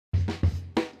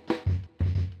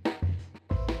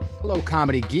Hello,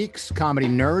 comedy geeks, comedy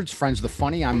nerds, friends of the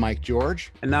funny. I'm Mike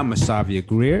George. And I'm Masavia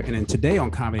Greer. And then today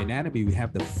on Comedy Anatomy, we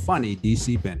have the funny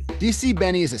DC Benny. DC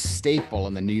Benny is a staple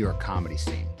in the New York comedy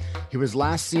scene. He was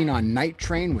last seen on Night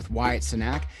Train with Wyatt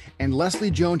Cenac and Leslie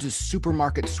Jones's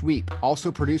Supermarket Sweep,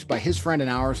 also produced by his friend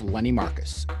and ours, Lenny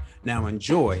Marcus. Now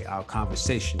enjoy our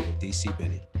conversation with DC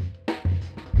Benny.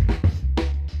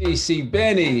 DC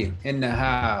Benny in the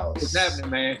house. What's happening,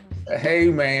 man? Hey,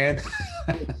 man.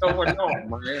 What's going on,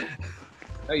 man?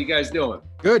 How you guys doing?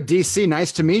 Good, DC.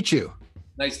 Nice to meet you.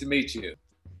 Nice to meet you.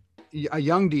 A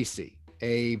young DC,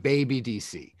 a baby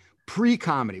DC,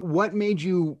 pre-comedy. What made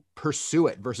you pursue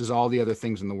it versus all the other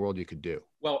things in the world you could do?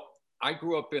 Well, I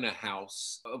grew up in a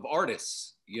house of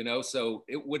artists, so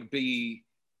it would be,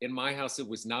 in my house, it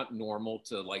was not normal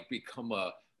to become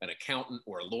an accountant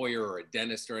or a lawyer or a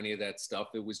dentist or any of that stuff.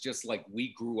 It was just like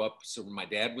we grew up. So my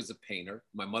dad was a painter.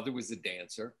 My mother was a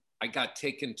dancer. I got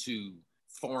taken to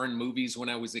foreign movies when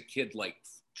I was a kid, like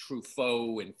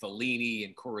Truffaut and Fellini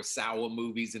and Kurosawa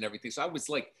movies and everything. So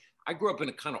I grew up in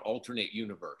a kind of alternate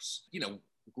universe,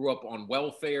 grew up on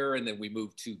welfare, and then we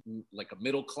moved to like a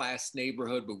middle class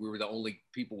neighborhood, but we were the only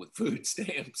people with food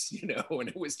stamps, and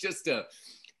it was just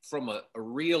from a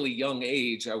really young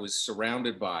age, I was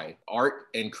surrounded by art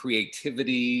and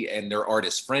creativity, and their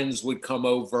artist friends would come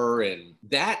over, and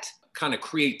that kind of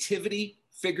creativity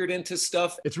figured into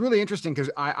stuff. It's really interesting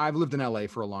because I've lived in LA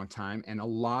for a long time, and a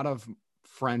lot of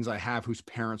friends I have whose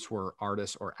parents were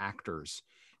artists or actors,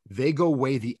 they go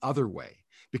way the other way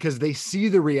because they see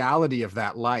the reality of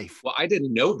that life. Well, I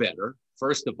didn't know better,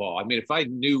 first of all. I mean, if I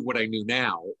knew what I knew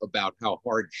now about how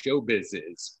hard showbiz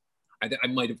is, I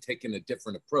might have taken a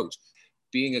different approach.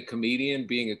 Being a comedian,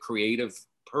 being a creative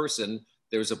person,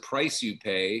 there's a price you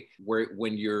pay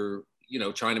when you're,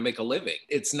 trying to make a living.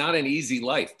 It's not an easy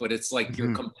life, but it's like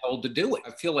you're compelled to do it.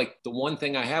 I feel like the one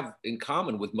thing I have in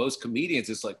common with most comedians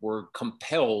is like we're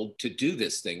compelled to do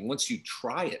this thing. Once you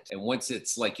try it, and once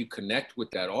it's like you connect with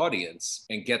that audience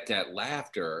and get that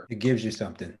laughter, it gives you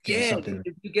something.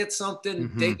 You get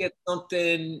something, they get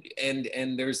something,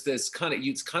 and there's this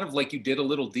it's kind of like you did a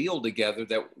little deal together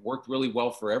that worked really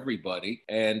well for everybody.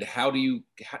 And how do you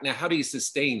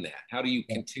sustain that? How do you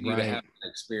continue to have that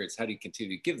experience? How do you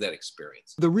continue to give that experience?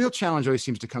 The real challenge always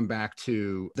seems to come back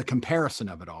to the comparison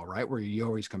of it all, right? Where you're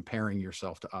always comparing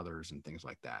yourself to others and things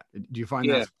like that. Do you find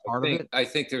that's part of it? I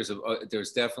think there's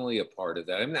definitely a part of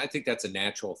that. I mean, I think that's a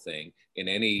natural thing in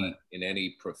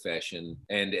any profession,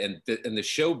 and the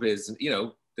show business,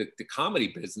 the comedy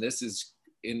business is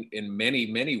in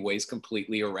many ways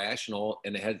completely irrational,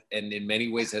 and in many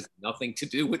ways has nothing to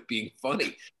do with being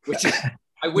funny, which is,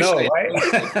 I wish right?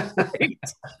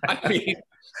 I mean,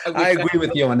 I agree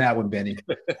with you on that one, Benny.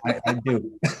 I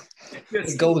do.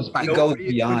 It goes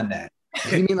beyond that.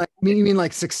 You mean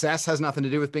like success has nothing to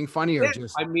do with being funny, or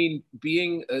just? I mean,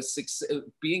 being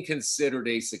considered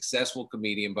a successful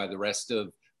comedian by the rest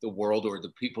of the world, or the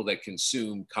people that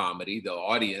consume comedy, the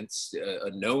audience, a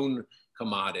known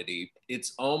commodity.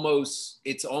 It's almost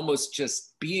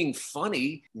just being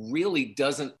funny really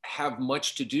doesn't have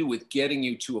much to do with getting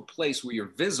you to a place where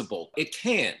you're visible. It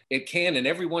can. And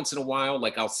every once in a while,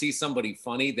 like I'll see somebody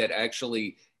funny that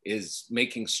actually is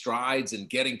making strides and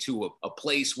getting to a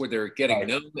place where they're getting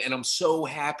known. And I'm so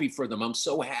happy for them. I'm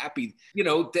so happy,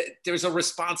 that there's a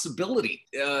responsibility.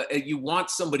 You want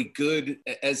somebody good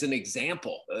as an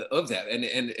example of that.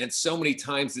 And so many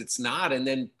times it's not. And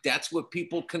then that's what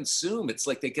people consume. It's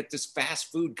like they get this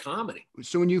fast food comedy.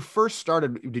 So when you first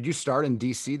started, did you start in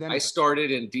DC then? I started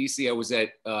in DC. I was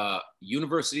at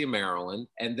University of Maryland.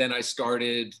 And then I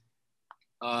started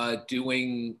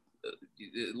doing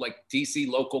like DC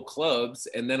local clubs.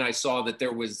 And then I saw that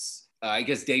there was, I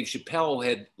guess Dave Chappelle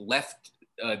had left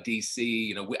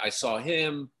DC. I saw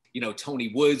him,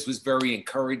 Tony Woods was very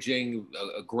encouraging,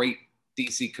 a great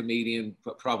DC comedian,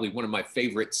 probably one of my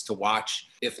favorites to watch,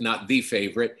 if not the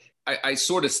favorite. I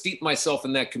sort of steeped myself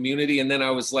in that community. And then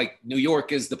I was like, New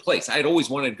York is the place. I had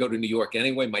always wanted to go to New York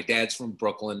anyway. My dad's from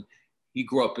Brooklyn. He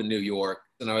grew up in New York,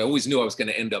 and I always knew I was going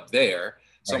to end up there.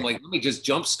 So I'm like, let me just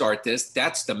jumpstart this.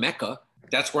 That's the Mecca.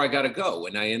 That's where I got to go.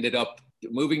 And I ended up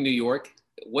moving to New York,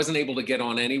 wasn't able to get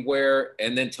on anywhere.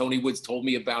 And then Tony Woods told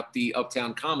me about the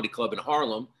Uptown Comedy Club in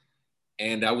Harlem.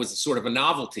 And I was sort of a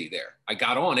novelty there. I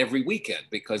got on every weekend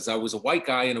because I was a white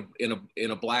guy in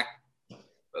a black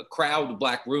crowd,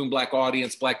 black room, black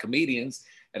audience, black comedians.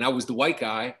 And I was the white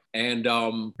guy. And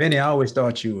Benny, I always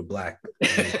thought you were black.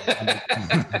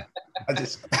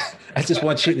 I just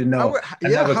want you to know, I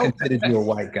never considered you a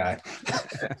white guy.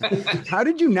 How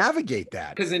did you navigate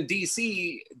that? Because in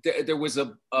DC, there was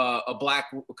a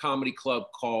black comedy club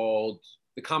called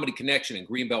the Comedy Connection in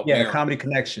Greenbelt, Yeah, Maryland. Comedy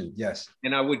Connection, yes.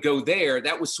 And I would go there.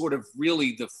 That was sort of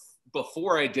really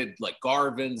before I did like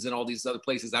Garvin's and all these other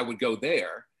places, I would go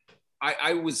there.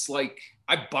 I was like,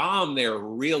 I bombed there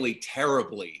really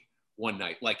terribly one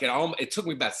night. Like it took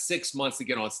me about 6 months to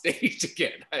get on stage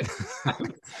again.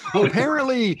 Well,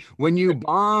 apparently when you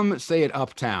bomb, say at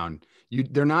Uptown,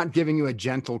 they're not giving you a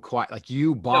gentle quiet, like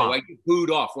you bomb. No, I get booed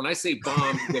off. When I say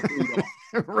bomb, you get booed off.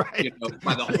 Right. You know,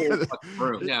 by the whole fucking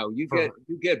room. No, you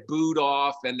get booed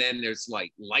off, and then there's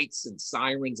like lights and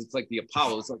sirens. It's like the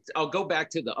Apollo. It's like, I'll go back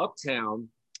to the Uptown.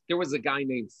 There was a guy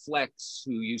named Flex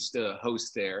who used to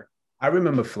host there. I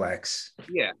remember Flex.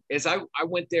 Yeah, as I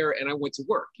went there and I went to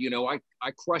work. You know, I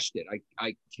crushed it.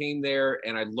 I came there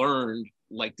and I learned,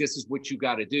 like, this is what you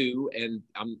got to do. And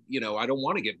I don't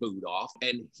want to get booed off.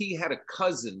 And he had a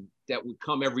cousin that would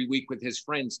come every week with his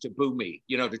friends to boo me,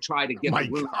 to try to get the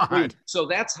room. God. So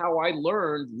that's how I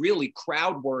learned really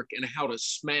crowd work and how to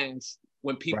smash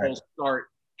when people start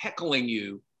heckling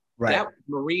you. Right. That was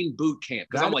Marine boot camp.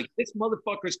 Because I'm like, this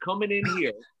motherfucker's coming in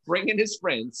here, bringing his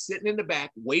friends, sitting in the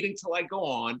back, waiting till I go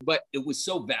on. But it was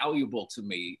so valuable to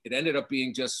me. It ended up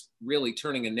being just really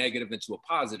turning a negative into a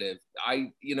positive.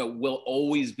 I, will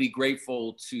always be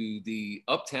grateful to the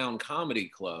Uptown Comedy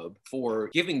Club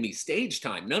for giving me stage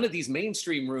time. None of these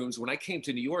mainstream rooms, when I came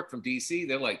to New York from DC,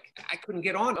 they're like, I couldn't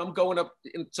get on. I'm going up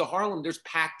into Harlem. There's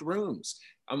packed rooms.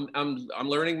 I'm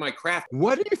learning my craft.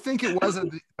 What do you think it was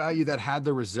about you that had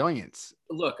the resilience?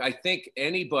 Look, I think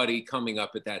anybody coming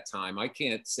up at that time, I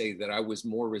can't say that I was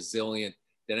more resilient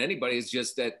than anybody. It's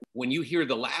just that when you hear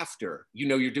the laughter,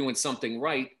 you're doing something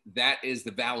right. That is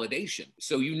the validation.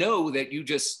 So that you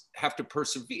just have to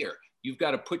persevere. You've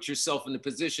got to put yourself in the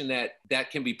position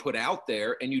that can be put out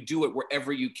there, and you do it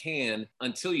wherever you can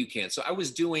until you can. So I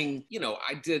was doing,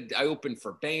 I opened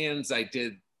for bands. I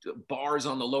did bars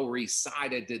on the Lower East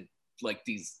Side. I did like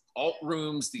these alt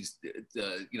rooms, these,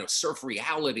 surf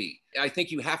reality. I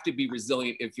think you have to be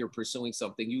resilient if you're pursuing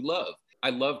something you love. I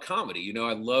love comedy.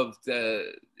 I loved,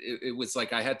 it was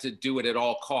like I had to do it at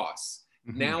all costs.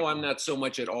 Mm-hmm. Now I'm not so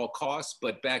much at all costs,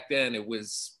 but back then it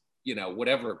was,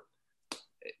 whatever,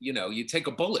 you take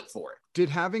a bullet for it. Did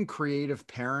having creative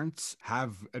parents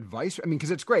have advice? I mean,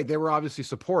 because it's great. They were obviously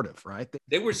supportive, right?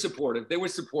 They were supportive,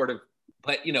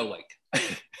 but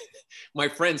my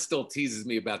friend still teases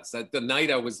me about this. The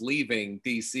night I was leaving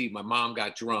DC, my mom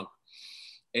got drunk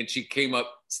and she came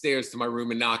upstairs to my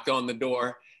room and knocked on the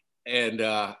door. And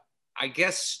I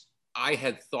guess I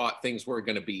had thought things were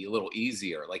going to be a little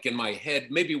easier. Like in my head,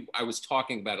 maybe I was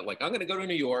talking about it like, I'm going to go to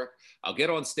New York. I'll get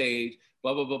on stage,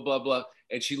 blah, blah, blah, blah, blah.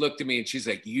 And she looked at me and she's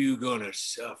like, you gonna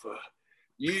suffer.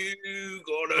 You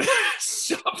gonna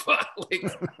suffer. Like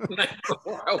the night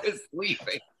before I was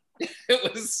leaving.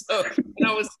 It was so, and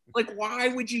I was like, why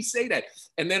would you say that?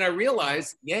 And then I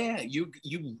realized,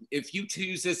 if you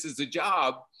choose this as a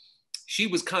job, she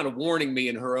was kind of warning me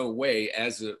in her own way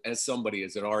as somebody,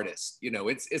 as an artist.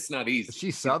 It's not easy. Is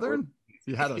she Southern?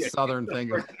 You had a Southern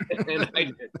thing. And I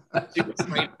did. She was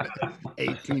right.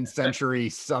 18th century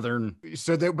Southern.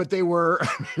 So they were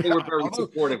very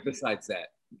supportive besides that.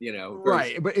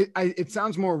 Right. But it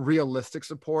sounds more realistic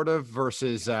supportive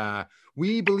versus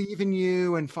we believe in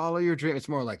you and follow your dream. It's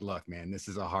more like, look, man, this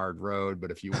is a hard road, but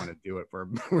if you want to do it,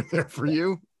 we're there for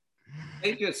you.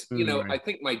 They just, I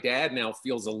think my dad now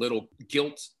feels a little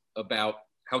guilt about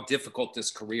how difficult this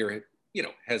career,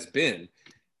 has been,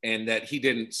 and that he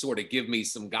didn't sort of give me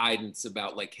some guidance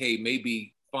about like, hey,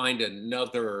 maybe find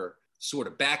another sort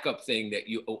of backup thing that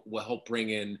you will help bring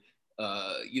in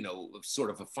sort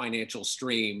of a financial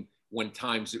stream when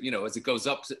times, as it goes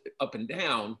up and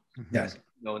down, yes,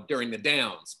 during the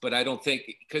downs. But I don't think,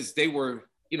 because they were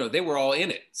all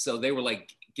in it. So they were like,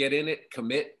 get in it,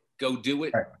 commit, go do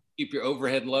it, keep your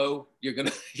overhead low. You're going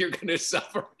to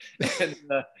suffer and,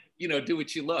 do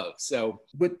what you love. So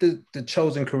with the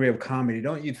chosen career of comedy,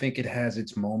 don't you think it has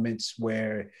its moments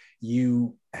where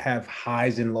you have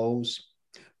highs and lows,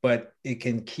 but it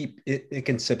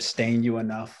can sustain you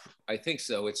enough? I think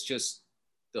so. It's just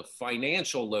the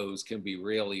financial lows can be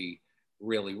really,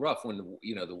 really rough when,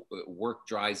 the work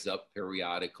dries up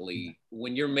periodically.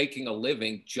 When you're making a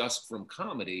living just from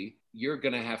comedy, you're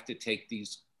going to have to take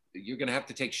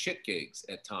shit gigs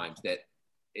at times that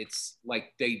it's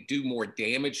like they do more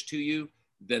damage to you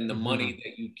than the money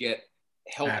that you get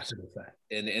helps.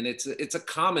 And it's a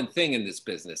common thing in this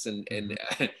business. And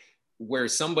where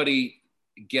somebody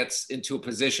gets into a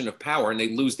position of power and they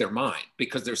lose their mind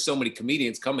because there's so many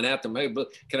comedians coming at them. Hey,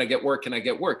 can I get work? Can I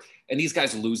get work? And these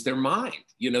guys lose their mind.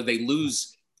 They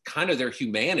lose kind of their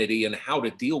humanity and how to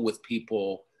deal with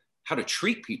people, how to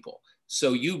treat people.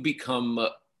 So you become,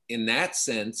 in that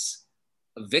sense,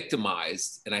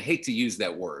 victimized, and I hate to use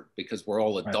that word because we're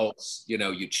all adults, you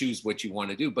know, you choose what you want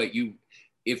to do, but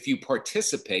if you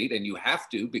participate, and you have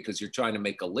to because you're trying to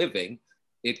make a living,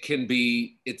 it can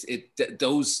be,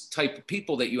 those type of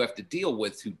people that you have to deal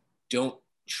with who don't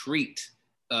treat,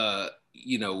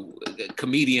 you know,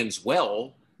 comedians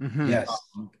well. Mm-hmm. Yes.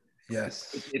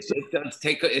 Yes.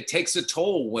 It takes a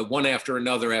toll when one after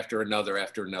another,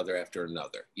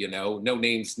 you know, no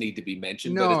names need to be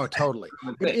mentioned. No, but totally.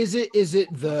 But is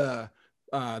it the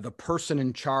person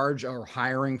in charge or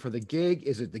hiring for the gig?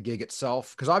 Is it the gig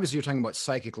itself? Because obviously you're talking about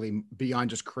psychically beyond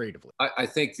just creatively. I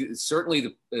think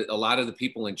certainly a lot of the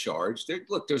people in charge,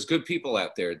 there's good people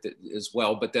out there as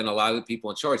well, but then a lot of the people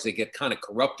in charge, they get kind of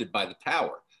corrupted by the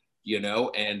power, you know,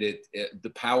 and the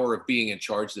power of being in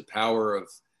charge, the power of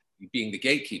being the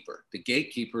gatekeeper. The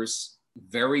gatekeepers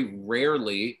very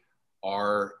rarely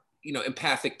are, you know,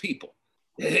 empathic people.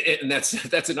 And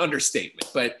that's an understatement,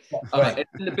 but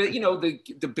you know,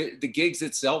 the gigs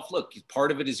itself, look,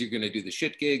 part of it is you're going to do the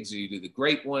shit gigs, or you do the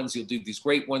great ones. You'll do these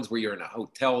great ones where you're in a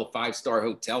hotel, a 5-star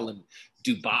hotel in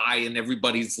Dubai, and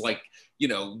everybody's like, you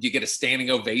know, you get a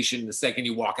standing ovation the second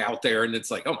you walk out there, and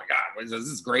it's like, oh my God, this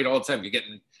is great all the time. You're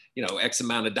getting, you know, X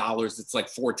amount of dollars. It's like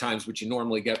 4 times what you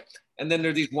normally get. And then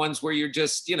there are these ones where you're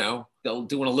just, you know,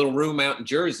 doing a little room out in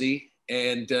Jersey,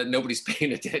 and nobody's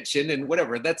paying attention and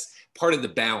whatever. That's part of the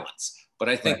balance. But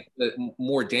I think the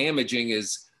more damaging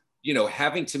is, you know,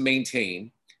 having to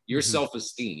maintain your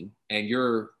self-esteem and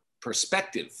your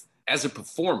perspective as a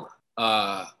performer,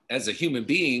 as a human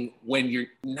being, when you're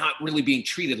not really being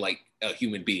treated like a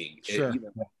human being. Sure. You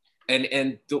know?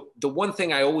 And the one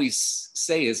thing I always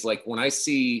say is, like, when I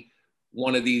see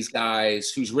one of these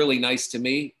guys who's really nice to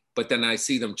me, but then I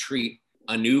see them treat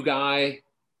a new guy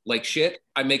like shit,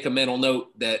 I make a mental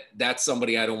note that that's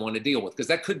somebody I don't want to deal with, because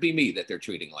that could be me that they're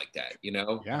treating like that, you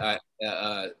know?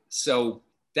 Yeah. So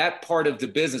that part of the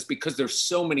business, because there's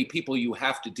so many people you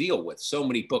have to deal with, so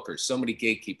many bookers, so many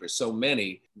gatekeepers, so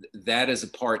many, that is a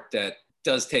part that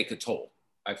does take a toll,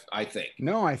 I think.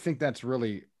 No, I think that's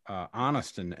really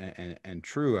honest and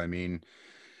true. I mean,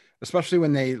 especially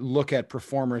when they look at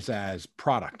performers as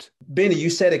product. Benny, you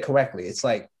said it correctly. It's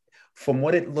like, from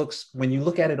what it looks, when you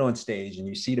look at it on stage and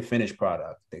you see the finished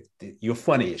product, you're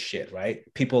funny as shit, right?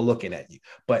 People are looking at you.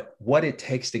 But what it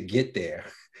takes to get there,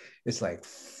 it's like,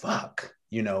 fuck,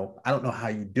 you know, I don't know how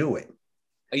you do it.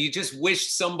 You just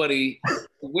wish somebody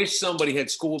had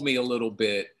schooled me a little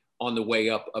bit on the way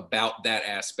up about that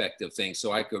aspect of things,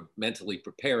 so I could mentally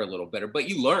prepare a little better. But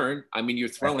you learn. I mean, you're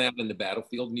thrown out in the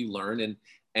battlefield and you learn, and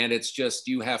it's just,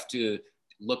 you have to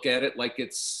look at it like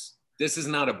this is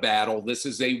not a battle. This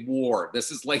is a war.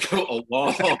 This is like a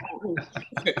long,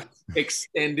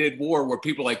 extended war where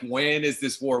people are like, when is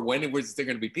this war? When is there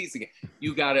going to be peace again?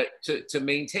 You got to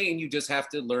maintain. You just have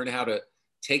to learn how to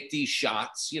take these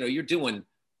shots. You know,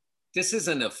 this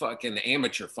isn't a fucking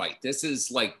amateur fight. This is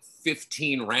like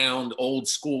 15-round old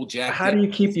school Jack. How do you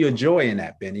keep your joy in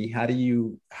that, Benny? How do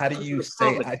you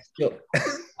say I still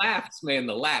laughs, man,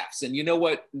 the laughs. And you know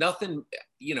what? Nothing,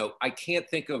 you know, I can't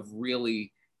think of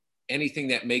really anything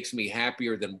that makes me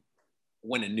happier than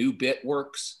when a new bit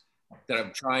works that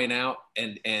I'm trying out.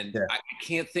 And I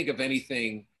can't think of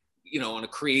anything, you know, on a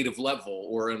creative level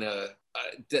or in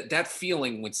that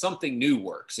feeling when something new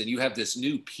works and you have this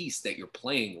new piece that you're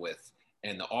playing with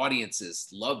and the audience is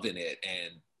loving it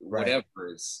and whatever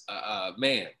is,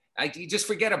 man, you just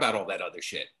forget about all that other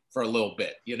shit for a little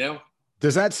bit, you know?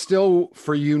 Does that still,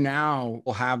 for you now,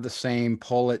 will have the same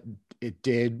pull it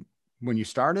did when you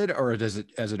started, or has it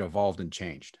evolved and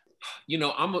changed? You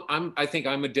know, I think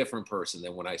I'm a different person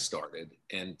than when I started.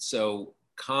 And so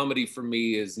comedy for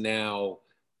me is now,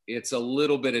 it's a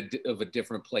little bit of a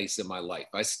different place in my life.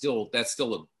 That's still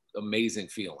an amazing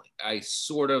feeling. I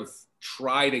sort of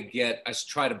try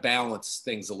to balance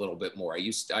things a little bit more.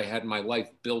 I had my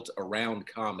life built around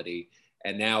comedy,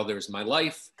 and now there's my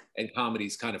life and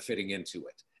comedy's kind of fitting into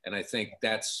it. And I think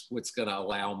that's what's going to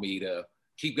allow me to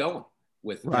keep going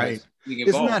with right.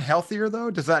 Isn't that healthier though?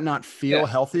 Does that not feel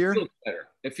healthier? It feels better.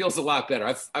 It feels a lot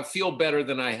better. I feel better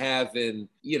than I have in,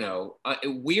 you know,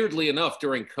 weirdly enough,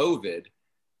 during COVID,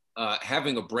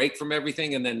 having a break from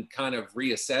everything and then kind of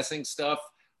reassessing stuff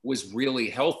was really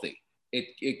healthy.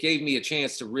 It gave me a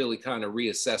chance to really kind of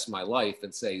reassess my life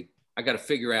and say, I got to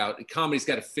figure out, comedy's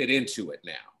got to fit into it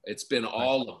now. It's been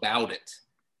all about it,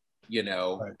 you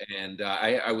know, and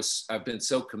I've been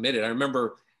so committed. I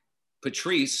remember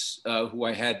Patrice, who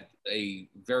I had a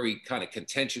very kind of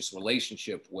contentious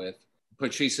relationship with,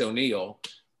 Patrice O'Neill,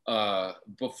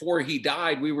 before he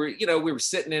died, we were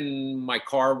sitting in my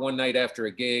car one night after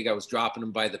a gig. I was dropping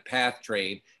him by the PATH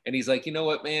train, and he's like, you know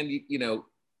what, man, you know,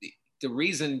 the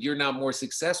reason you're not more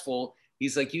successful,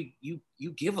 he's like, you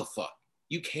give a fuck.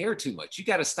 You care too much. You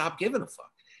got to stop giving a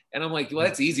fuck. And I'm like, well,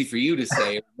 that's easy for you to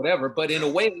say or whatever. But in a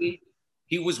way,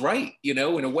 he was right. You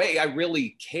know, in a way, I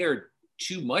really cared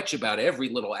too much about every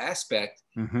little aspect.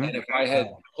 Mm-hmm. And if I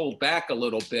had pulled back a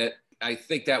little bit, I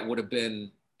think that would have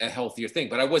been a healthier thing.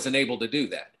 But I wasn't able to do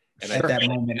that. And at that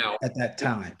moment, at that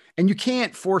time. And you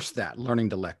can't force that,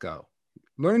 learning to let go.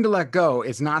 Learning to let go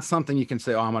is not something you can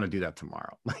say, oh, I'm going to do that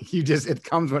tomorrow. Like it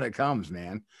comes when it comes,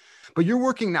 man. But you're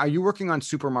working now. You're working on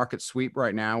Supermarket Sweep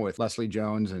right now with Leslie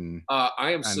Jones and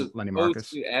I am and Lenny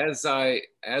Marcus. As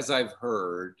I've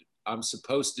heard, I'm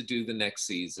supposed to do the next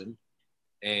season,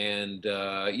 and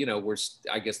you know,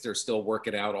 I guess they're still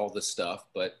working out all the stuff,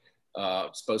 but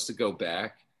I'm supposed to go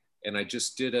back. And I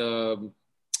just did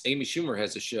Amy Schumer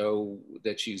has a show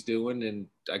that she's doing, and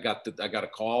I got a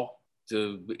call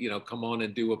to, you know, come on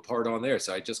and do a part on there.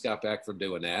 So I just got back from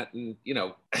doing that, and you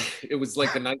know, it was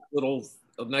like a nice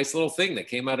little thing that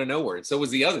came out of nowhere. And so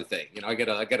was the other thing. You know, I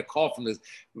got a call from this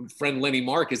friend Lenny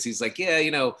Marcus. He's like, yeah,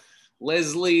 you know,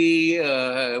 Leslie,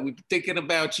 we've been thinking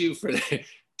about you for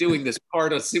doing this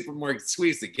part of Supermarket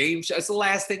Sweeps, the game show. It's the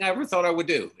last thing I ever thought I would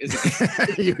do.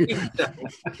 You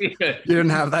didn't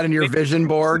have that in your vision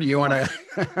board. You want to?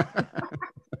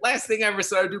 Last thing I ever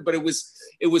started to do, but it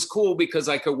was cool because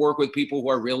I could work with people who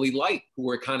I really like, who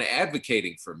were kind of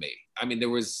advocating for me. I mean, there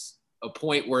was a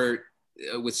point where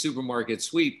with Supermarket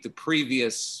Sweep, the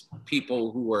previous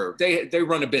people who were, they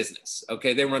run a business.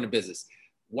 Okay. They run a business.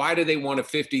 Why do they want a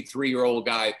 53-year-old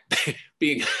guy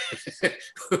being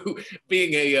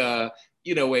a,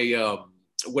 you know, a,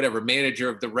 whatever manager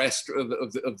of the rest of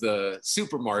the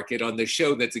supermarket on the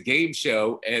show that's a game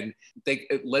show? And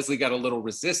Leslie got a little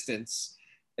resistance,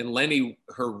 and Lenny,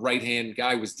 her right-hand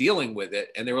guy, was dealing with it.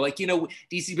 And they were like, you know,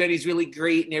 DC Betty's really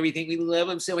great and everything. We love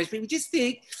him so much, but we just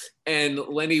think. And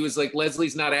Lenny was like,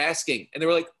 Leslie's not asking. And they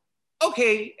were like,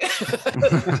 okay.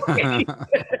 Okay.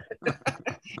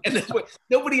 And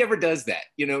nobody ever does that.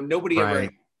 You know, nobody ever,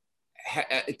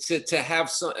 to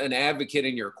have an advocate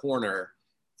in your corner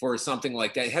for something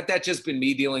like that. Had that just been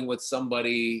me dealing with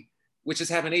somebody, which has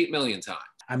happened 8 million times.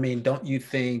 I mean, don't you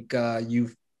think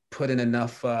you've put in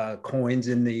enough coins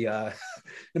in the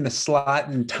slot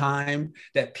and time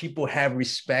that people have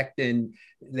respect and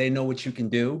they know what you can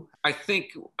do? I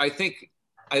think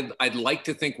I'd like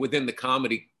to think within the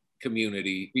comedy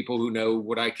community, people who know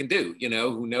what I can do, you know,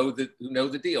 who know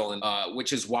the deal. And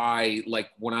which is why, like,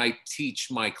 when I teach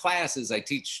my classes, I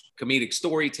teach comedic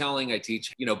storytelling, I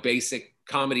teach, you know, basic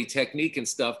comedy technique and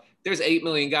stuff. There's 8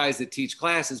 million guys that teach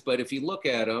classes, but if you look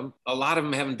at them, a lot of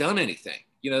them haven't done anything.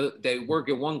 You know, they work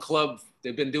at one club,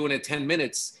 they've been doing it 10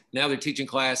 minutes, now they're teaching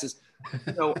classes.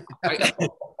 You know, I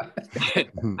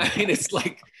mean, it's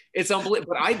like, it's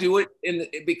unbelievable, but I do it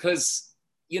because,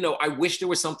 you know, I wish there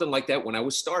was something like that when I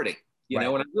was starting, you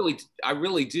know, and I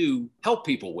really do help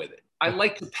people with it. I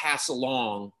like to pass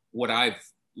along what I've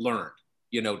learned,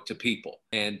 you know, to people.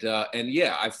 And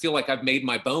yeah, I feel like I've made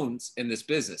my bones in this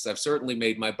business. I've certainly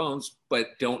made my bones,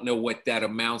 but don't know what that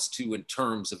amounts to in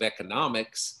terms of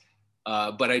economics.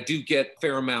 But I do get a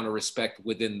fair amount of respect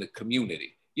within the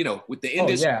community, you know, with the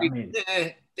industry. Oh, yeah, I mean,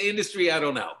 the industry, I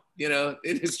don't know. You know,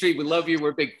 industry, we love you.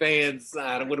 We're big fans.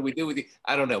 What do we do with you?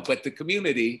 I don't know. But the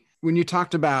community. When you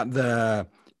talked about the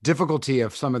difficulty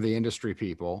of some of the industry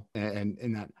people and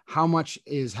that, how much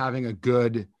is having a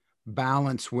good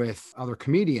balance with other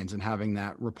comedians and having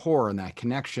that rapport and that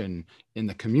connection in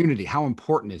the community, how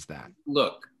important is that?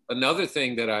 Look, another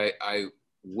thing that I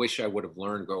wish I would have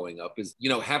learned growing up is, you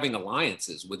know, having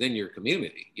alliances within your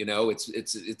community. You know, it's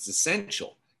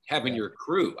essential. Having your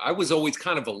crew. I was always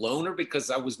kind of a loner because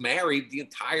I was married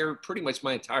pretty much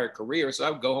my entire career. So I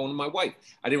would go home to my wife.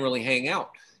 I didn't really hang out.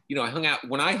 You know,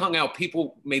 when I hung out,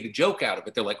 people made a joke out of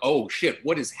it. They're like, oh shit,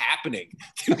 what is happening?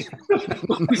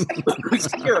 Who's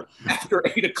here after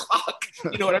 8 o'clock?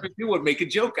 You know what I mean? People would make a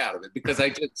joke out of it because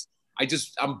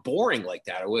I'm boring like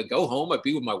that. I would go home, I'd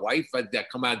be with my wife, I'd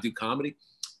come out and do comedy.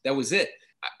 That was it.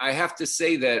 I have to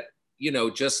say that, you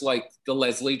know, just like the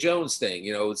Leslie Jones thing,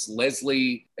 you know, it's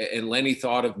Leslie and Lenny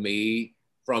thought of me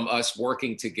from us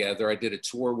working together. I did a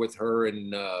tour with her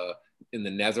in the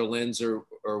Netherlands or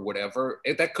whatever.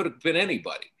 That could have been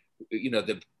anybody, you know,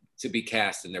 to be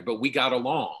cast in there, but we got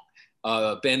along.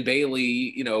 Ben Bailey,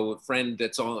 you know, a friend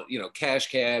that's on, you know, Cash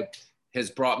Cab,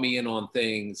 has brought me in on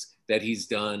things that he's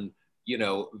done. You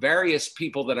know, various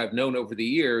people that I've known over the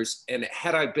years. And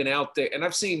had I been out there, and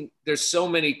I've seen there's so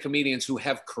many comedians who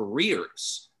have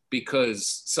careers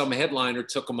because some headliner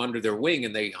took them under their wing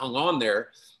and they hung on there.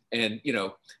 and, you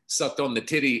know, sucked on the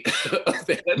titty of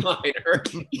the headliner.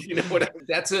 You know what?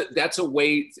 That's a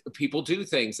way people do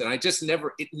things. And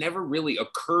it never really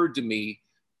occurred to me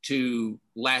to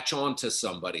latch on to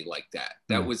somebody like that.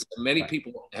 That was, many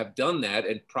people have done that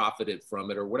and profited from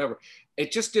it or whatever.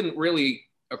 It just didn't really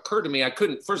occur to me.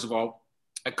 First of all,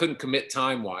 I couldn't commit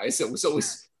time wise. It was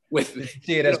always with. Did you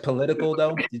see it as political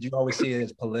though? Did you always see it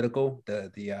as political?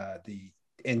 The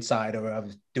insider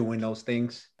of doing those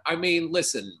things? I mean,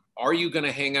 listen, are you going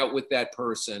to hang out with that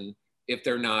person if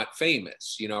they're not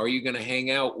famous? You know, are you going to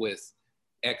hang out with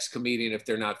X comedian if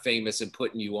they're not famous and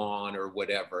putting you on or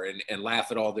whatever, and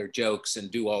laugh at all their jokes and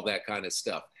do all that kind of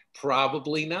stuff?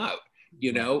 Probably not.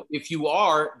 You know, if you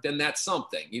are, then that's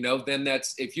something, you know, then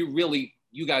that's, if you really,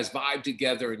 you guys vibe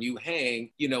together and you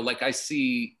hang, you know, like I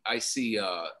see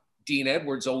Dean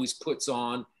Edwards always puts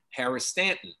on Harris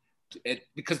Stanton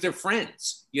because they're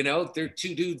friends, you know, they're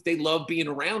two dudes, they love being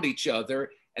around each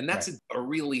other. And that's a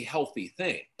really healthy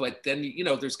thing. But then, you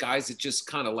know, there's guys that just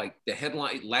kind of like the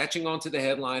headline, latching onto the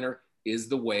headliner is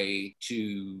the way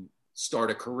to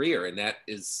start a career. And that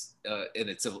is, and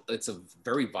it's a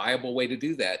very viable way to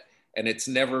do that. And it's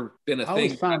never been a thing. I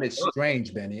always found it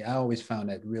strange, Benny. I always found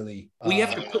that really. We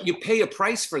have to you pay a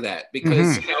price for that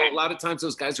because you know, a lot of times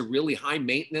those guys are really high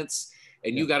maintenance,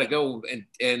 and you got to go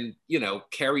and you know,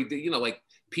 carry the, you know, like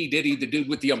P. Diddy, the dude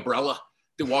with the umbrella.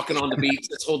 Walking on the beach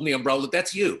that's holding the umbrella,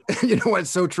 that's you. You know what? It's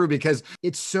so true, because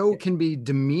it so can be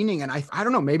demeaning. And I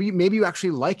don't know, maybe you actually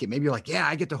like it. Maybe you're like, yeah,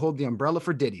 I get to hold the umbrella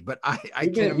for Diddy, but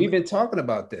we've been talking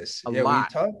about this a lot.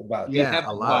 We talked about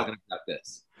a lot. Talking about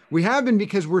this. We have been,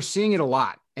 because we're seeing it a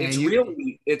lot. And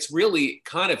it's really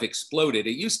kind of exploded.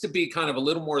 It used to be kind of a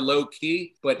little more low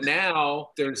key, but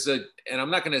now there's and I'm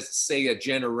not going to say a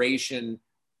generation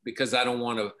because I don't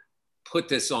want to put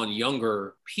this on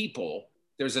younger people.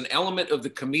 There's an element of the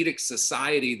comedic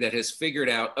society that has figured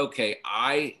out, okay,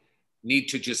 I need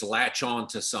to just latch on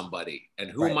to somebody. And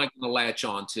who am I going to latch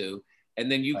on to?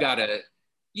 And then you got to,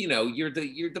 you know, you're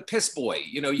the piss boy.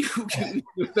 You know,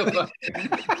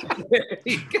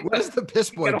 what is the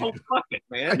piss boy? You got to hold the bucket,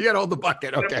 man. You got to hold the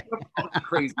bucket. Okay.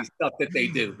 Crazy stuff that they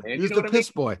do, man. He's the piss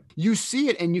boy. You see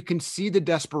it, and you can see the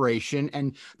desperation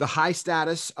and the high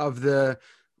status of the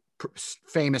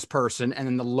famous person, and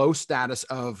then the low status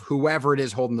of whoever it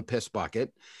is holding the piss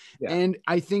bucket. And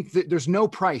I think that there's no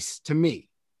price, to me,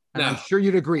 and I'm sure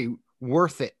you'd agree,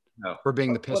 worth it for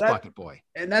being the piss bucket boy.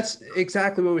 And that's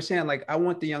exactly what we're saying. Like, I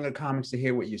want the younger comics to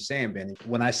hear what you're saying, Benny.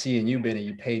 When I see in you, Benny,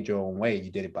 you paid your own way.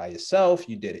 You did it by yourself.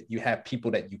 You did it. You have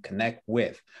people that you connect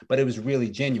with, but it was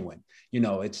really genuine. You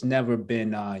know, it's never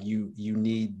been you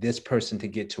need this person to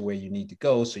get to where you need to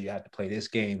go, so you have to play this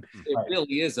game. It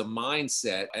really is a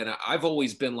mindset. And I've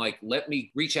always been like, let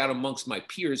me reach out amongst my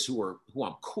peers who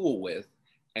I'm cool with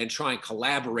and try and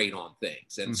collaborate on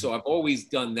things. And so I've always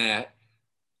done that.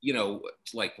 You know,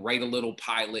 like write a little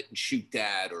pilot and shoot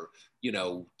that, or, you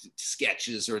know,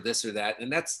 sketches or this or that.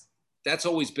 And that's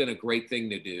always been a great thing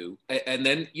to do. And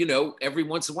then, you know, every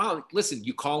once in a while, listen,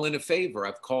 you call in a favor.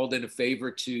 I've called in a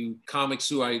favor to comics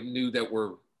who I knew that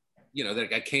were, you know,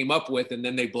 that I came up with, and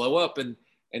then they blow up and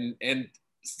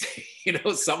you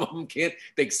know, some of them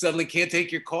they suddenly can't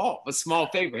take your call. A small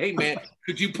favor. Hey man,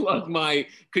 could you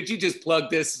just plug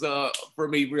this for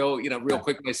me real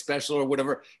quick, my special or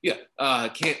whatever? Yeah.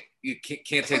 Can't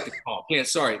take the call.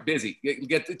 Sorry, busy.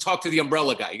 Talk to the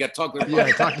umbrella guy. You got to talk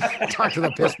to talk to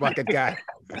the piss bucket guy.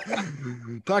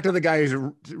 Talk to the guy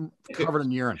who's covered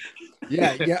in urine.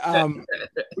 Yeah.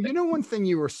 You know, one thing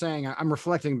you were saying, I'm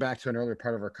reflecting back to an earlier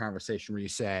part of our conversation where you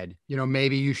said, you know,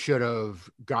 maybe you should have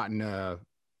gotten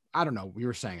I don't know, we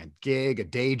were saying a gig, a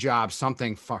day job,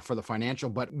 something for the financial,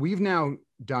 but we've now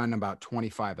done about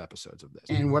 25 episodes of this.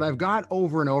 And what I've got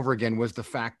over and over again was the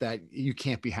fact that you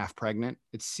can't be half pregnant.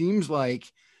 It seems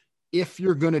like if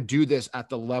you're going to do this at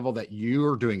the level that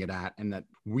you're doing it at, and that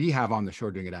we have on the show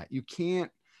doing it at, you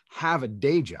can't have a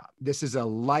day job. This is a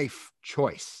life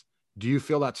choice. Do you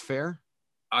feel that's fair?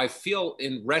 I feel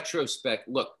in retrospect,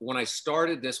 look, when I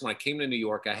started this, when I came to New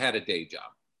York, I had a day job.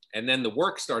 And then the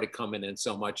work started coming in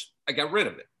so much, I got rid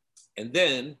of it. And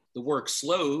then the work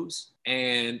slows,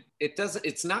 and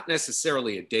it's not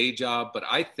necessarily a day job, but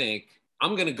I think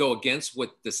I'm going to go against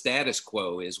what the status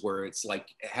quo is, where it's like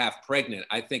half pregnant.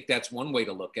 I think that's one way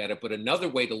to look at it. But another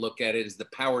way to look at it is the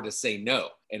power to say no.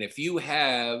 And if you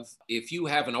have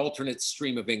an alternate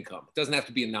stream of income, it doesn't have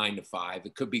to be a 9 to 5.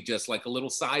 It could be just like a little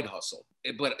side hustle.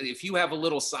 But if you have a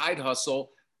little side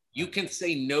hustle, you can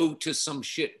say no to some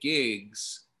shit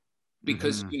gigs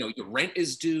because, you know, your rent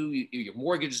is due, your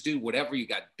mortgage is due, whatever, you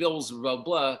got bills, blah,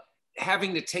 blah.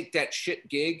 Having to take that shit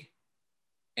gig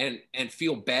and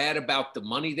feel bad about the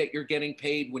money that you're getting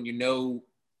paid when you know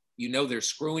they're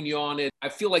screwing you on it. I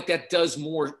feel like that does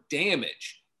more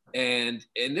damage. And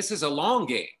this is a long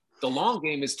game. The long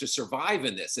game is to survive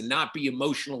in this and not be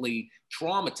emotionally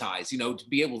traumatized, you know, to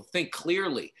be able to think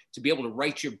clearly, to be able to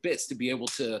write your bits, to be able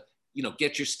to, you know,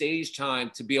 get your stage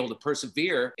time, to be able to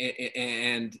persevere.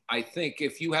 And I think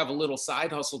if you have a little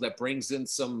side hustle that brings in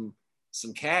some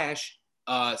cash,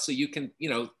 so you can, you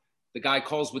know, the guy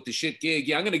calls with the shit gig.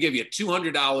 Yeah, I'm going to give you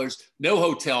 $200, no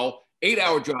hotel,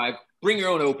 8-hour drive, bring your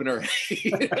own opener.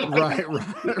 You know? Right.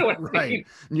 You know what I mean?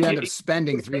 You end up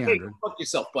spending 300. Hey, fuck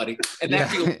yourself, buddy. And that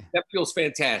feels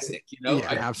fantastic. You know?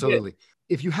 Yeah, absolutely.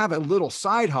 If you have a little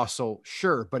side hustle,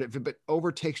 sure. But if it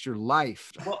overtakes your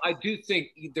life. Well, I do think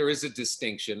there is a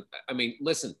distinction. I mean,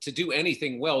 listen, to do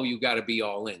anything well, you got to be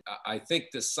all in. I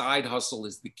think the side hustle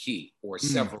is the key, or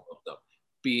several of them.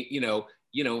 Be, you know,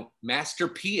 master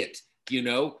P it, you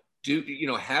know, do, you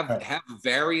know, have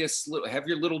various, have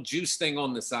your little juice thing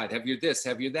on the side, have your this,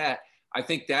 have your that. I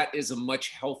think that is a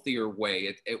much healthier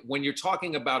way. When you're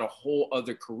talking about a whole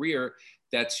other career,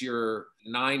 that's your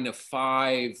 9 to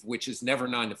 5, which is never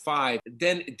 9 to 5,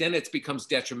 then it becomes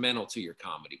detrimental to your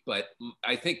comedy. But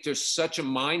I think there's such a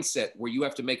mindset where you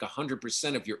have to make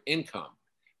 100% of your income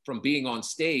from being on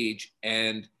stage,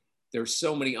 and there's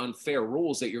so many unfair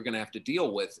rules that you're going to have to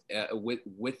deal with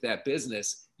that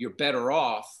business. You're better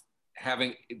off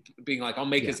being like, I'll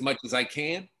make as much as I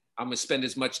can. I'm going to spend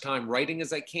as much time writing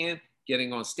as I can,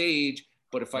 getting on stage.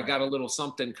 But if I got a little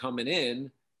something coming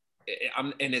in,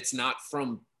 and it's not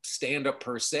from stand-up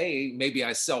per se, maybe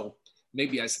I sell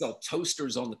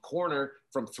toasters on the corner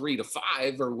from 3 to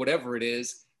 5 or whatever it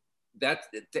is, that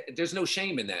there's no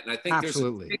shame in that. And I think there's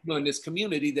a stigma in this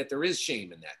community that there is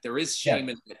shame in that. There is shame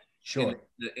in that. Sure.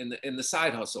 In the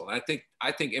side hustle. And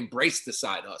I think embrace the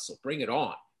side hustle, bring it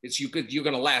on. You're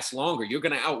going to last longer. You're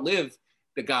going to outlive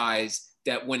the guys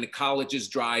that when the colleges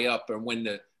dry up, or when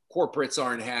the corporates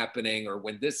aren't happening, or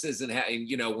when this isn't happening,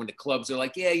 you know, when the clubs are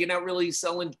like, yeah, you're not really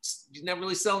selling seats. You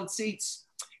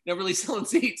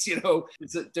know,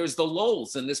 there's the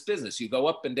lulls in this business. You go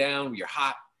up and down, you're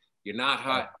hot, you're not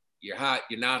hot. You're hot,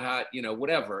 you're not hot, you know,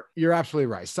 whatever. You're absolutely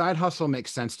right. Side hustle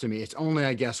makes sense to me. It's only,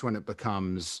 I guess, when it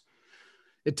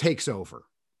takes over,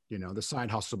 you know, the side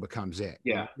hustle becomes it.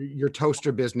 Yeah. Your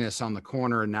toaster business on the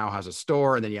corner now has a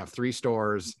store, and then you have 3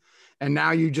 stores, and now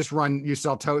you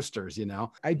sell toasters, you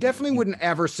know. I definitely wouldn't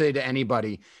ever say to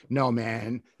anybody, no,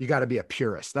 man, you got to be a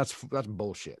purist. That's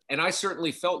bullshit. And I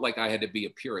certainly felt like I had to be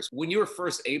a purist. When you were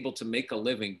first able to make a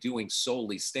living doing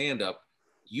solely stand-up,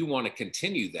 you want to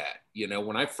continue that. You know,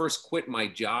 when I first quit my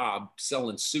job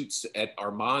selling suits at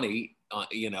Armani,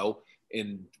 you know,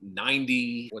 in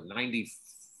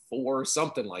 94,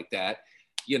 something like that,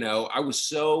 you know, I was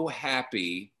so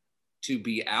happy to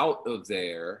be out of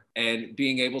there and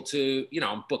being able to, you know,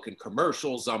 I'm booking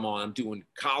commercials, I'm doing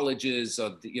colleges,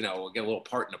 you know, I get a little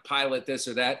part in a pilot, this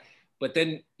or that. But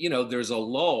then, you know, there's a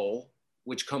lull,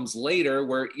 which comes later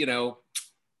where, you know,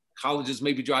 colleges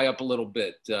maybe dry up a little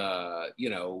bit. You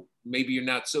know, maybe you're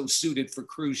not so suited for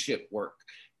cruise ship work.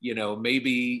 You know,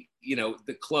 maybe, you know,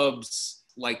 the clubs,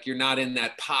 like you're not in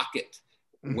that pocket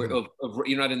where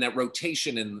you're not in that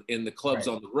rotation in the clubs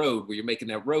on the road where you're making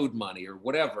that road money or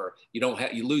whatever.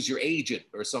 You lose your agent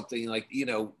or something, like, you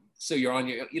know, so you're on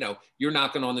your, you know, you're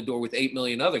knocking on the door with 8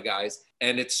 million other guys,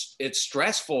 and it's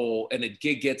stressful, and a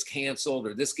gig gets canceled,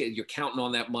 or you're counting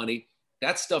on that money.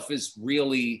 That stuff is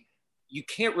really, you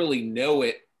can't really know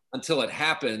it until it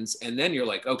happens. And then you're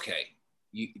like, okay,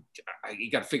 you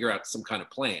got to figure out some kind of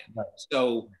plan. Right.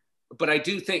 So, but I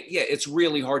do think, yeah, it's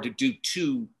really hard to do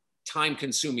 2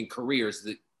 time-consuming careers.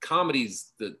 The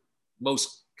comedy's the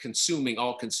most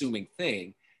all-consuming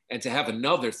thing. And to have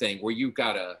another thing where you've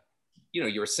got to, you know,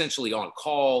 you're essentially on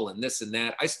call and this and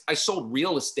that. I sold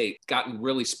real estate, gotten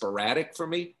really sporadic for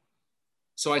me.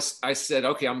 So I said,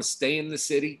 okay, I'm gonna stay in the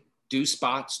city, do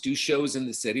spots, do shows in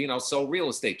the city, and I'll sell real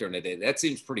estate during the day. That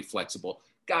seems pretty flexible.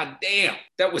 God damn,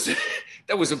 that was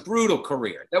a brutal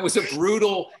career.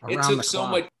 It took so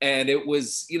much, and it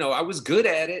was, you know, I was good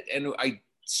at it, and I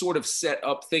sort of set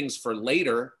up things for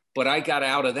later, but I got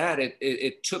out of that.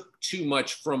 It took too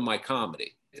much from my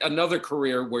comedy. Another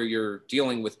career where you're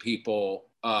dealing with people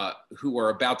who are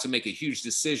about to make a huge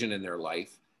decision in their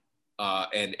life,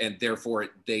 and therefore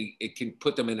it can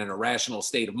put them in an irrational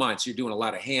state of mind. So you're doing a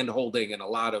lot of hand holding and a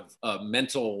lot of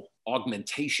mental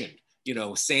augmentation, you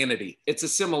know, sanity. It's a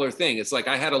similar thing. It's like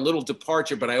I had a little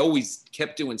departure, but I always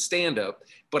kept doing stand-up,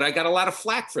 but I got a lot of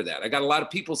flack for that. I got a lot of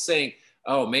people saying,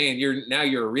 oh man,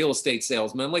 you're a real estate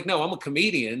salesman. I'm like, no, I'm a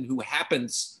comedian who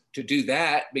happens to do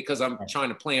that because I'm trying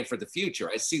to plan for the future.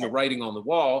 I see the writing on the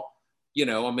wall,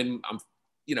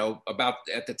 about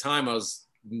at the time I was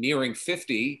nearing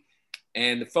 50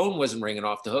 and the phone wasn't ringing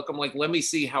off the hook. I'm like, let me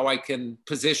see how I can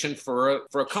position for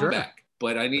a comeback,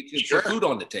 but I need to put food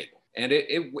on the table. And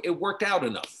it worked out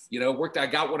enough, it worked. I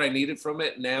got what I needed from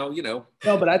it. Now, No,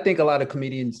 but I think a lot of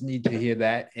comedians need to hear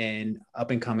that, and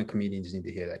up and coming comedians need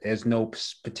to hear that. There's no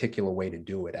particular way to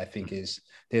do it. I think there's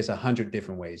 100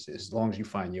 different ways, as long as you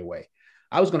find your way.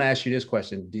 I was going to ask you this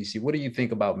question, DC. What do you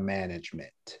think about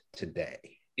management today?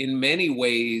 In many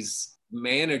ways,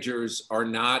 managers are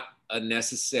not a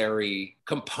necessary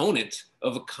component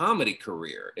of a comedy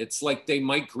career. It's like they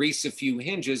might grease a few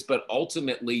hinges, but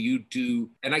ultimately you do,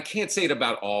 and I can't say it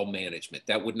about all management,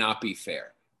 that would not be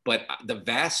fair, but the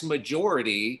vast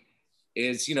majority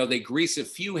is, they grease a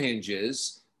few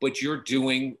hinges, but you're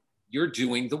doing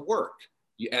the work.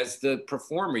 As the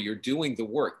performer, you're doing the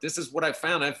work. This is what I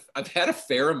found. I've had a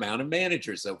fair amount of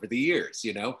managers over the years,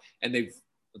 and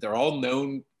they're all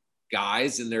known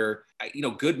guys, and they're,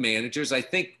 good managers. I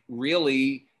think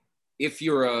really, if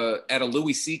you're at a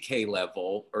Louis C.K.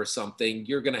 level or something,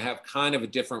 you're going to have kind of a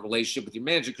different relationship with your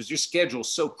manager because your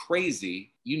schedule's so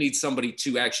crazy. You need somebody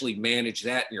to actually manage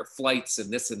that and your flights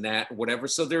and this and that, whatever.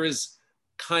 So there is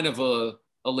kind of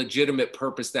a legitimate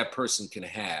purpose that person can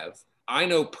have. I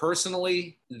know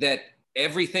personally that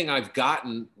everything I've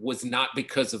gotten was not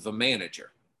because of a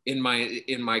manager in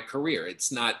my career.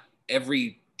 It's not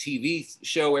every TV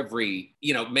show,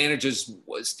 managers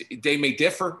they may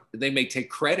differ, they may take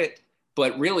credit,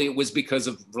 but really it was because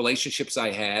of relationships I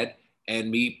had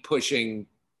and me pushing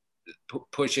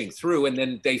through, and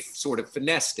then they sort of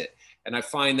finessed it. And I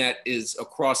find that is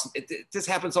across, this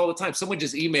happens all the time. Someone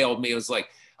just emailed me, it was like,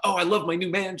 oh, I love my new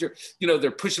manager. They're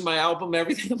pushing my album and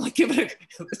everything. I'm like,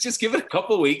 let's just give it a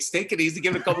couple of weeks. Take it easy,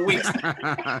 give it a couple of weeks.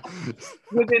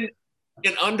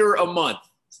 in under a month,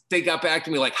 they got back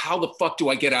to me like, how the fuck do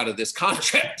I get out of this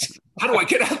contract? How do I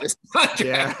get out of this contract?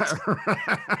 Yeah.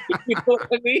 You know what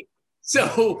I mean?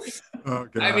 So,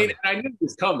 I knew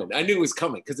it was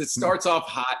coming. Because it starts off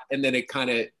hot and then it kind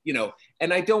of,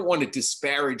 and I don't want to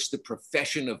disparage the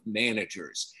profession of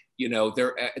managers.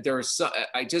 There are some,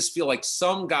 I just feel like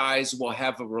some guys will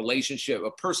have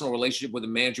a personal relationship with a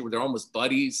manager where they're almost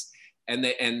buddies, and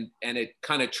it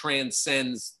kind of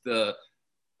transcends the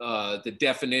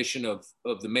definition of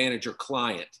the manager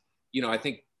client. I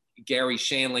think Gary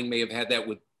Shandling may have had that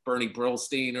with Bernie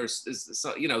Brillstein or,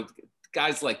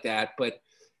 guys like that. But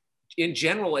in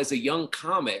general, as a young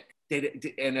comic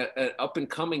and an up and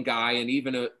coming guy, and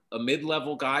even a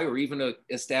mid-level guy, or even an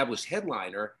established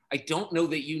headliner, I don't know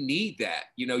that you need that.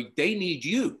 They need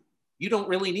you. You don't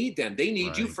really need them. They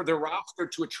need you for their roster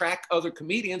to attract other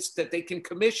comedians that they can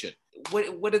commission.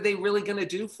 What are they really going to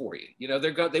do for you?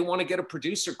 They want to get a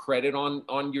producer credit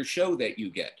on your show that you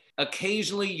get.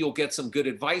 Occasionally, you'll get some good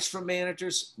advice from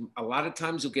managers. A lot of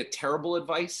times, you'll get terrible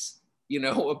advice,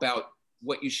 about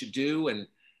what you should do. And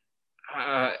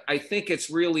I think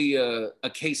it's really a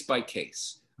case by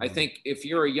case. I think if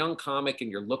you're a young comic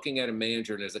and you're looking at a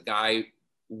manager and there's a guy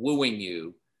wooing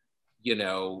you,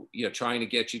 trying to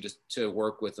get you to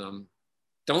work with them,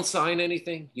 don't sign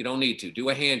anything. You don't need to. Do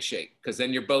a handshake, because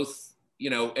then you're both,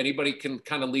 anybody can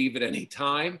kind of leave at any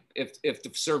time if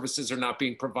the services are not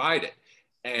being provided.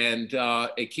 And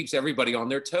it keeps everybody on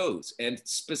their toes, and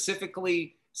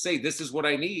specifically say, this is what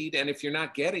I need. And if you're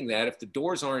not getting that, if the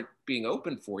doors aren't being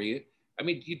opened for you, I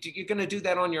mean, you're going to do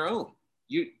that on your own.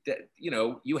 You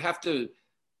have to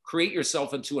create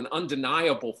yourself into an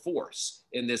undeniable force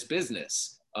in this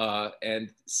business.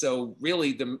 And so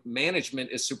really the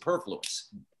management is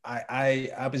superfluous.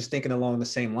 I was thinking along the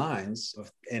same lines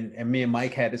and me and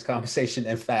Mike had this conversation,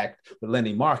 in fact, with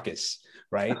Lenny Marcus,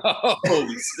 right?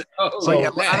 So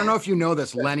yeah, I don't know if you know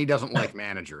this, Lenny doesn't like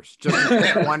managers.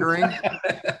 Just wondering.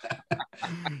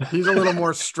 He's a little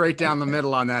more straight down the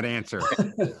middle on that answer.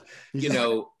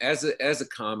 As a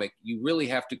comic, you really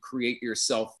have to create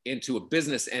yourself into a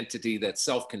business entity that's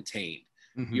self-contained.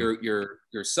 Mm-hmm.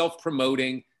 You're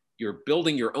self-promoting. You're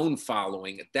building your own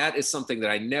following. That is something that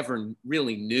I never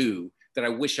really knew that I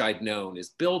wish I'd known, is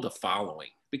build a following.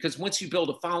 Because once you build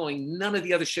a following, none of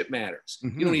the other shit matters.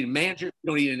 Mm-hmm. You don't need a manager. You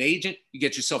don't need an agent. You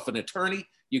get yourself an attorney.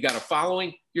 You got a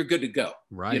following. You're good to go.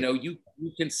 Right. You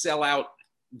can sell out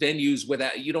venues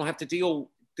without, you don't have to deal.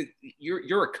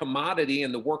 You're a commodity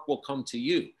and the work will come to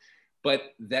you.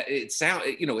 But that it's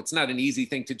not an easy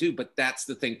thing to do, but that's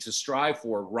the thing to strive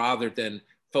for, rather than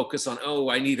focus on, oh,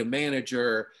 I need a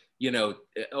manager, I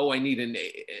need an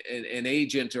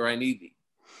agent, or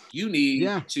you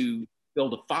need to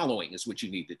build a following is what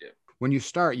you need to do. when you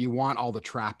start, you want all the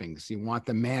trappings. You want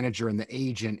the manager and the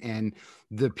agent and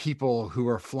the people who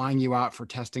are flying you out for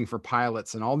testing for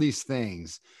pilots and all these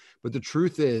things. But the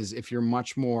truth is, if you're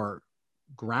much more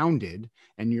grounded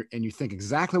and you think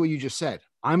exactly what you just said,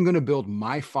 I'm going to build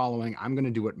my following, I'm going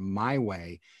to do it my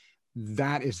way.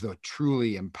 That is the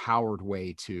truly empowered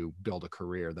way to build a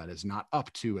career that is not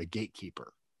up to a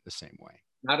gatekeeper the same way.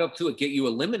 Not up to it. You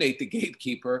eliminate the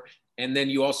gatekeeper, and then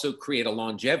you also create a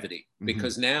longevity,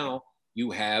 because now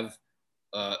you have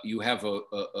a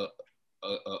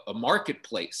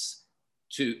marketplace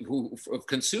of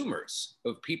consumers,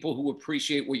 of people who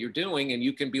appreciate what you're doing, and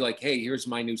you can be like, hey, here's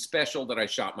my new special that I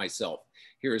shot myself.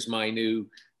 Here's my new,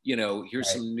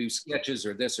 here's some new sketches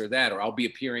or this or that, or I'll be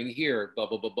appearing here, blah,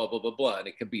 blah, blah, blah, blah, blah, blah. And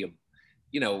it could be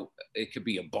it could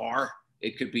be a bar.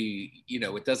 It could be,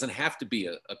 it doesn't have to be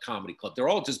a comedy club. They're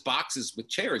all just boxes with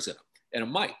chairs in them and a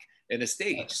mic and a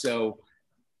stage. So,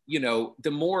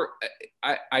 the more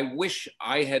I wish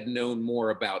I had known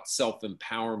more about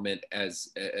self-empowerment as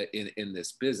in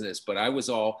this business, but I was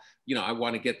all, I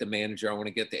want to get the manager, I want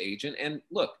to get the agent. And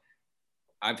look,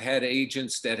 I've had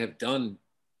agents that have done,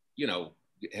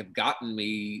 have gotten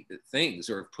me things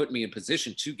or have put me in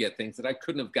position to get things that I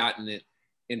couldn't have gotten it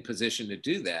in position to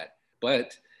do that.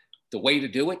 But the way to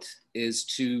do it is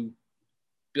to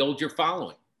build your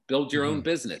following, build your own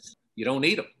business. You don't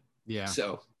need them. Yeah.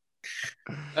 So,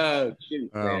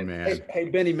 shoot, man. Hey,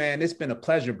 Benny, man, it's been a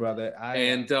pleasure, brother.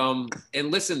 And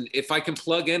listen, if I can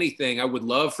plug anything, I would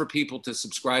love for people to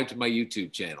subscribe to my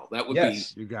YouTube channel. That would be,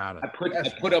 you got it. I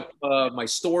put up my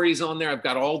stories on there. I've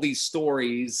got all these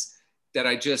stories that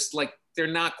I just like, they're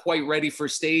not quite ready for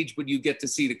stage, but you get to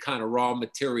see the kind of raw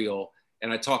material.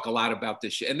 And I talk a lot about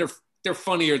this shit, and they're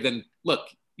funnier than, look,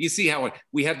 you see how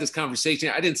we have this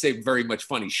conversation. I didn't say very much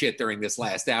funny shit during this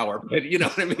last hour, but you know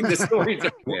what I mean? The stories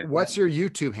are What's your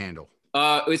YouTube handle?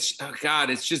 It's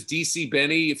just DC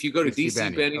Benny. If you go to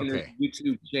DC Benny okay.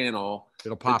 YouTube channel,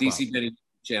 it'll pop the DC up. Benny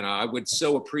channel. I would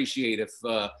so appreciate if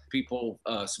people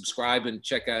subscribe and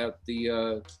check out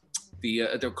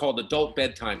they're called Adult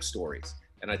Bedtime Stories.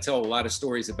 And I tell a lot of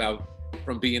stories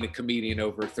from being a comedian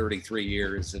over 33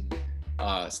 years and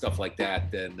stuff like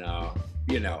that. Then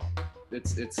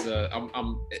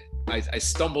I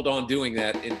stumbled on doing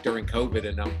that during COVID,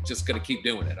 and I'm just gonna keep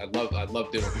doing it. I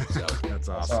love doing it. So that's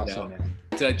awesome.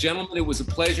 Man. Gentlemen, it was a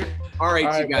pleasure. All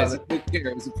right, you guys, take care.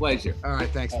 It was a pleasure. All right,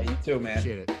 thanks. You too, man.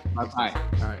 Appreciate it. Bye.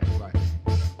 All right, bye.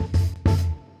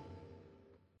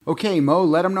 Okay, Mo,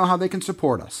 let them know how they can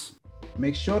support us.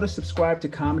 Make sure to subscribe to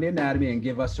Comedy Anatomy and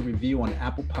give us a review on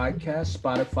Apple Podcasts,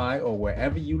 Spotify, or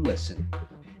wherever you listen.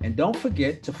 And don't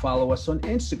forget to follow us on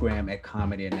Instagram at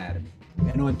Comedy Anatomy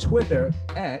and on Twitter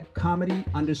at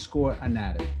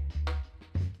Comedy_Anatomy.